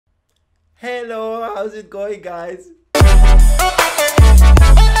Hello, how's it going, guys?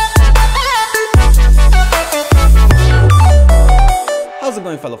 How's it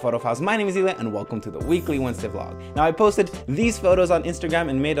going, fellow photophiles? My name is Eli and welcome to the weekly Wednesday vlog. Now, I posted these photos on Instagram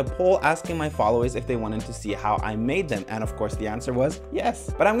and made a poll asking my followers if they wanted to see how I made them, and of course the answer was yes.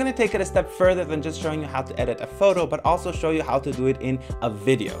 But I'm gonna take it a step further than just showing you how to edit a photo, but also show you how to do it in a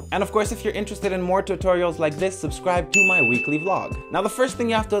video. And of course, if you're interested in more tutorials like this, subscribe to my weekly vlog. Now, the first thing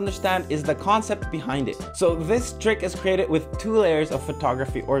you have to understand is the concept behind it. So this trick is created with two layers of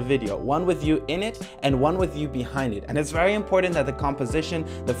photography or video, one with you in it and one with you behind it. And it's very important that the composition,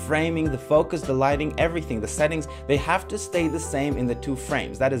 the framing, the focus, the lighting, everything, the settings, they have to stay the same in the two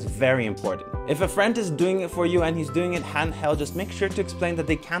frames. That is very important. If a friend is doing it for you and he's doing it handheld, just make sure to explain that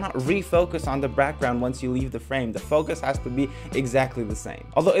they cannot refocus on the background once you leave the frame. The focus has to be exactly the same.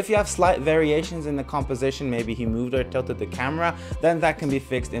 Although if you have slight variations in the composition, maybe he moved or tilted the camera, then that can be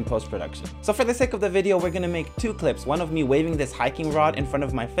fixed in post-production. So for the sake of the video, we're gonna make two clips, one of me waving this hiking rod in front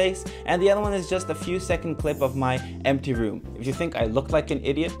of my face, and the other one is just a few second clip of my empty room. If you think I look like an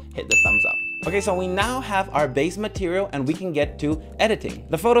idiot, hit the thumbs up. Okay, so we now have our base material and we can get to editing.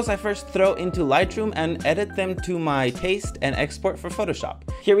 The photos I first throw into Lightroom and edit them to my taste and export for Photoshop.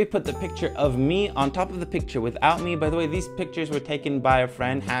 Here we put the picture of me on top of the picture without me. By the way, these pictures were taken by a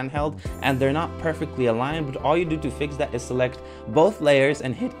friend handheld and they're not perfectly aligned, but all you do to fix that is select both layers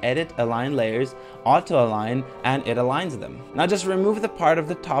and hit edit, align layers, auto align, and it aligns them. Now just remove the part of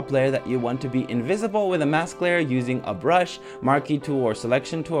the top layer that you want to be invisible with a mask layer using a brush, marquee tool or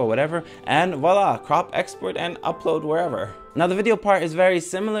selection tool or whatever, and voila, crop, export, and upload wherever. Now the video part is very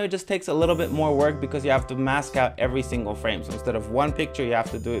similar, it just takes a little bit more work because you have to mask out every single frame. So instead of one picture, you have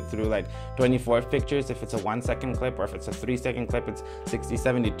to do it through like 24 pictures if it's a 1-second clip, or if it's a 3-second clip, it's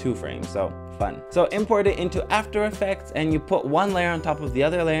 72 frames, so fun. So import it into After Effects and you put one layer on top of the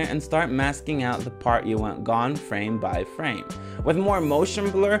other layer and start masking out the part you want gone frame by frame. With more motion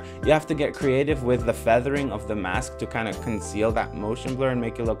blur, you have to get creative with the feathering of the mask to kind of conceal that motion blur and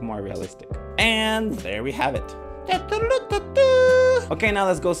make it look more realistic. And there we have it. Okay, now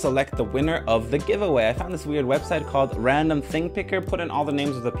let's go select the winner of the giveaway. I found this weird website called Random Thing Picker, put in all the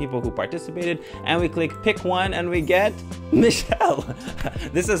names of the people who participated, and we click pick one and we get Michelle.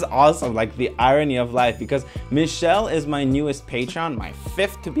 This is awesome, like the irony of life, because Michelle is my newest patron, my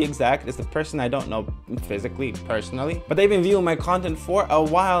 5th to be exact. It's the person I don't know physically, personally, but they've been viewing my content for a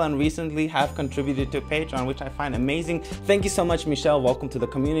while and recently have contributed to Patreon, which I find amazing. Thank you so much, Michelle. Welcome to the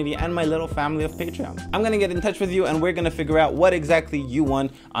community and my little family of Patreons. I'm gonna get in touch with you and we're gonna figure out what exactly you won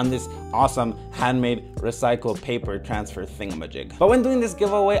on this awesome handmade recycled paper transfer thingamajig. But when doing this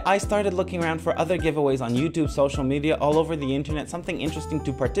giveaway, I started looking around for other giveaways on YouTube, social media, all over the internet, something interesting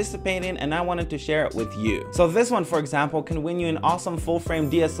to participate in, and I wanted to share it with you. So this one, for example, can win you an awesome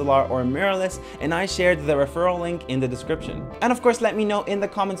full-frame DSLR or mirrorless, and I shared the referral link in the description. And of course, let me know in the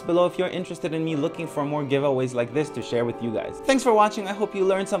comments below if you're interested in me looking for more giveaways like this to share with you guys. Thanks for watching, I hope you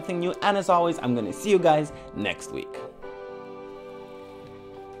learned something new, and as always, I'm gonna see you guys next week.